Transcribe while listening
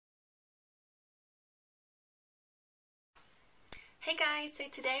Hey guys, so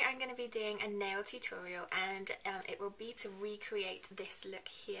today I'm going to be doing a nail tutorial and it will be to recreate this look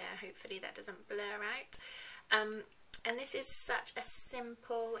here. Hopefully that doesn't blur out. And this is such a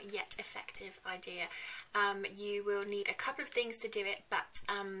simple yet effective idea. You will need a couple of things to do it, but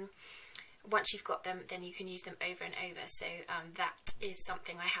once you've got them, then you can use them over and over. So that is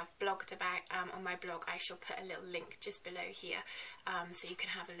something I have blogged about on my blog. I shall put a little link just below here so you can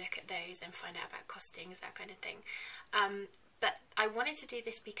have a look at those and find out about costings, that kind of thing. But I wanted to do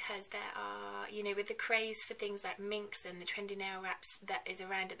this because there are, with the craze for things like minks and the trendy nail wraps that is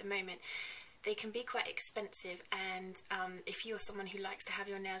around at the moment, they can be quite expensive, and if you're someone who likes to have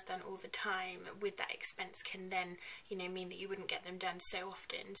your nails done all the time, with that expense can then, mean that you wouldn't get them done so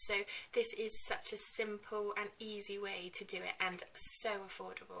often. So this is such a simple and easy way to do it, and so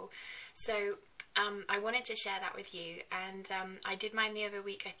affordable. So I wanted to share that with you, and I did mine the other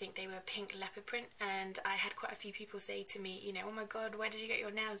week. I think they were pink leopard print, and I had quite a few people say to me, oh my god, where did you get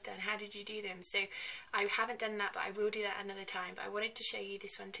your nails done? How did you do them? So I haven't done that, but I will do that another time. But I wanted to show you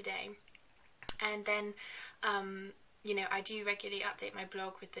this one today. And then, I do regularly update my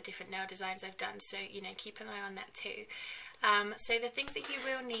blog with the different nail designs I've done, so, keep an eye on that too. So the things that you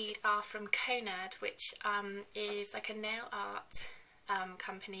will need are from Konad, which is like a nail art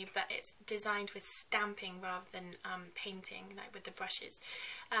company, but it's designed with stamping rather than painting, like with the brushes.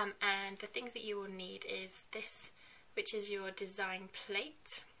 And the things that you will need is this, which is your design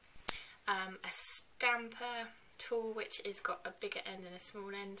plate, a stamper tool, which has got a bigger end and a small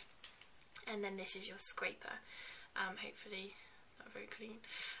end, and then this is your scraper. Hopefully it's not very clean.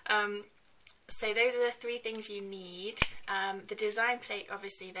 So those are the three things you need. The design plate,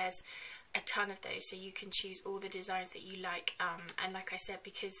 obviously there's a ton of those, so you can choose all the designs that you like, and like I said,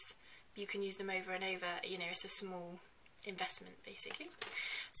 because you can use them over and over, it's a small investment basically.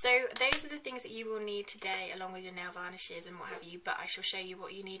 So those are the things that you will need today, along with your nail varnishes and what have you, but I shall show you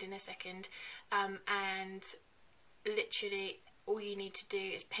what you need in a second. And literally all you need to do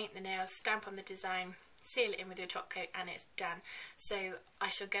is paint the nails, stamp on the design, seal it in with your top coat, and it's done. So I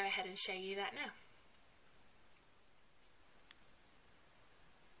shall go ahead and show you that now.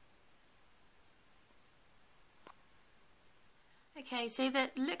 Okay, so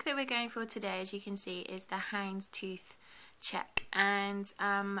the look that we're going for today, as you can see, is the Hounds Tooth check, and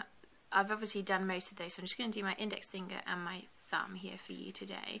I've obviously done most of those, so I'm just going to do my index finger and my thumb here for you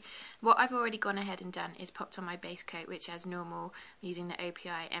today. What I've already gone ahead and done is popped on my base coat, which as normal, I'm using the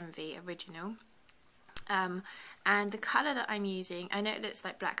OPI MV Original. And the colour that I'm using, I know it looks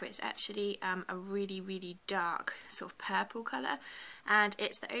like black, but it's actually a really dark sort of purple colour, and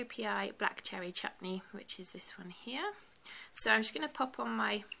it's the OPI Black Cherry Chutney, which is this one here. So I'm just going to pop on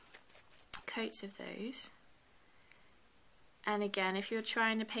my coats of those, and again, if you're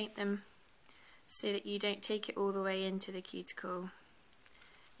trying to paint them so that you don't take it all the way into the cuticle,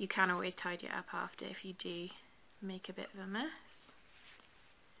 you can always tidy it up after if you do make a bit of a mess.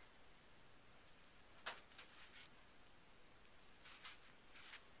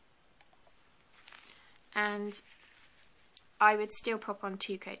 And I would still pop on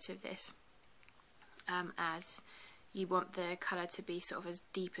 2 coats of this, as you want the colour to be sort of as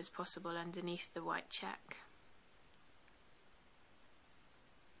deep as possible underneath the white check.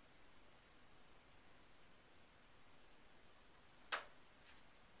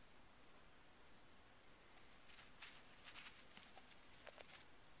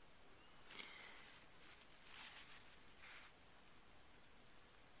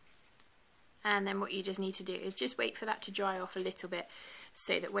 And then what you just need to do is just wait for that to dry off a little bit,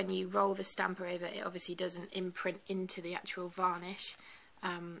 so that when you roll the stamper over, it obviously doesn't imprint into the actual varnish.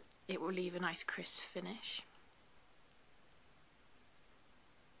 It will leave a nice crisp finish.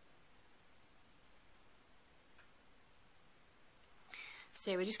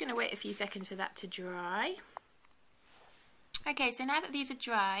 So we're just going to wait a few seconds for that to dry. Okay, so now that these are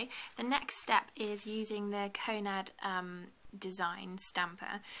dry, the next step is using the Konad design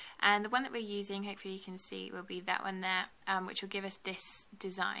stamper, and the one that we're using, hopefully you can see, will be that one there, which will give us this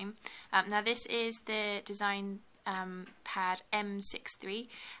design. Now this is the design pad M63,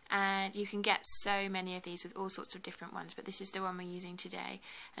 and you can get so many of these with all sorts of different ones, but this is the one we're using today,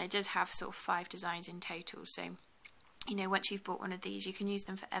 and it does have sort of 5 designs in total. So once you've bought one of these, you can use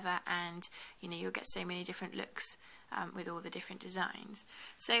them forever, and you'll get so many different looks with all the different designs.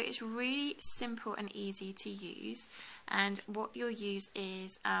 So it's really simple and easy to use, and what you'll use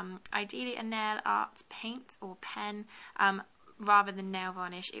is ideally a nail art paint or pen rather than nail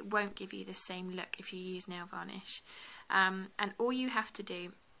varnish. It won't give you the same look if you use nail varnish, and all you have to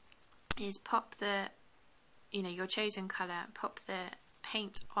do is pop the your chosen colour, pop the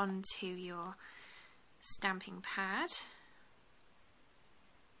paint onto your stamping pad,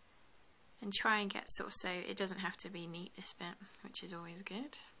 and try and get sort of, so it doesn't have to be neat, this bit, which is always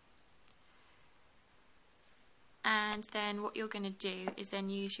good. And then what you're going to do is then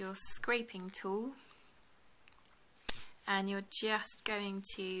use your scraping tool, and you're just going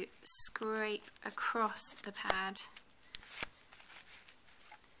to scrape across the pad,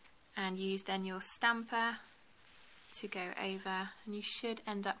 and use then your stamper to go over, and you should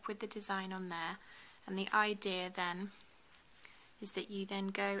end up with the design on there. And the idea then is that you then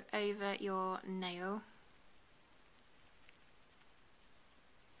go over your nail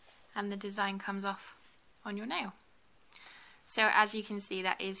and the design comes off on your nail. So as you can see,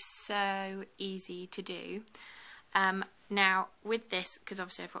 that is so easy to do. Now with this, because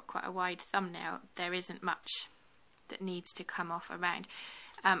obviously I've got quite a wide thumbnail, there isn't much that needs to come off around.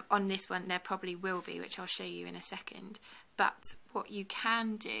 On this one there probably will be, which I'll show you in a second, but what you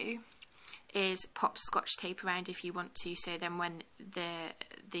can do is pop scotch tape around if you want to, so then when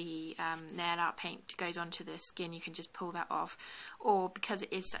the nail art paint goes onto the skin you can just pull that off. Or because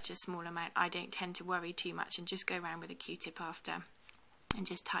it is such a small amount, I don't tend to worry too much and just go around with a Q-tip after and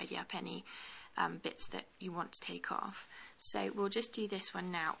just tidy up any bits that you want to take off. So we'll just do this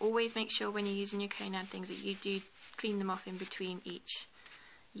one now. Always make sure when you're using your Konad things that you do clean them off in between each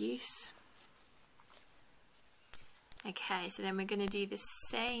use. Okay, so then we're going to do the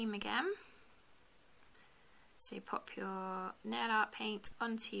same again. So pop your nail art paint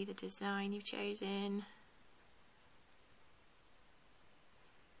onto the design you've chosen.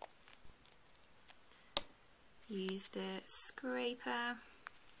 Use the scraper.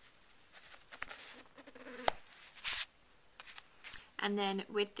 And then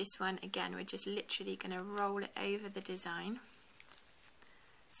with this one, again, we're just literally going to roll it over the design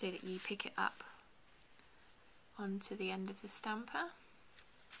so that you pick it up onto the end of the stamper.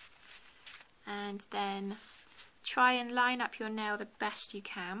 And then try and line up your nail the best you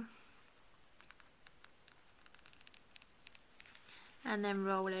can. And then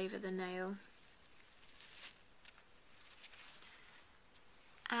roll over the nail.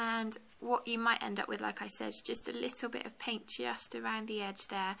 And what you might end up with, like I said, just a little bit of paint just around the edge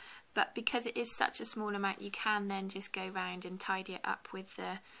there, but because it is such a small amount you can then just go round and tidy it up with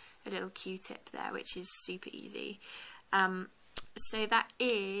a little Q-tip there, which is super easy. So that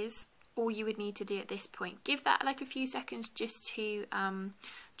is all you would need to do at this point. Give that like a few seconds just to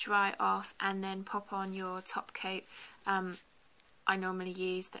dry off, and then pop on your top coat. I normally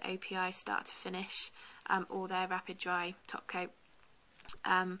use the OPI start to finish or their rapid dry top coat.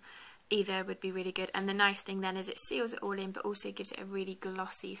 Either would be really good, and the nice thing then is it seals it all in but also gives it a really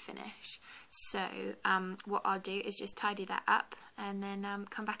glossy finish. So what I'll do is just tidy that up and then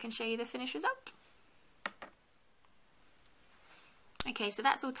come back and show you the finished result. Okay, so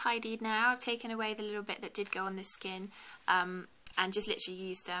that's all tidied now. I've taken away the little bit that did go on the skin and just literally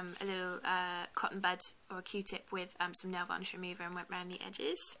used a little cotton bud or a Q-tip with some nail varnish remover and went around the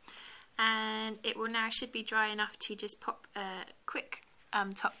edges. And it will now should be dry enough to just pop a quick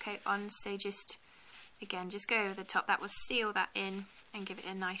top coat on. So just again, just go over the top. That will seal that in and give it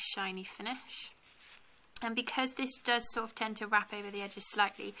a nice shiny finish. And because this does sort of tend to wrap over the edges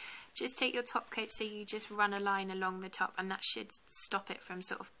slightly, just take your top coat so you just run a line along the top, and that should stop it from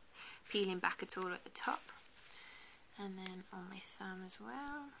sort of peeling back at all at the top. And then on my thumb as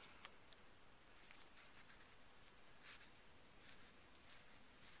well.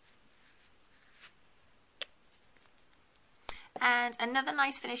 And another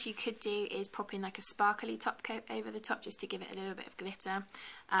nice finish you could do is pop in like a sparkly top coat over the top just to give it a little bit of glitter,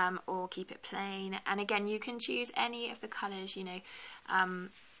 or keep it plain. And again, you can choose any of the colours, you know,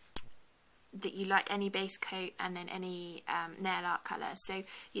 that you like, any base coat and then any nail art colour. So,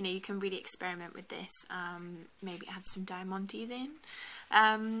 you know, you can really experiment with this, maybe add some diamantes in.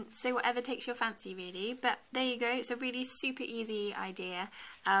 So whatever takes your fancy really, but there you go. It's a really super easy idea.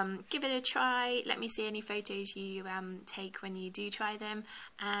 Give it a try. Let me see any photos you take when you do try them,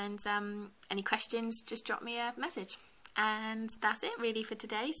 and any questions, just drop me a message. And that's it really for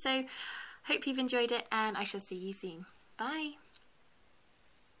today. So hope you've enjoyed it, and I shall see you soon. Bye.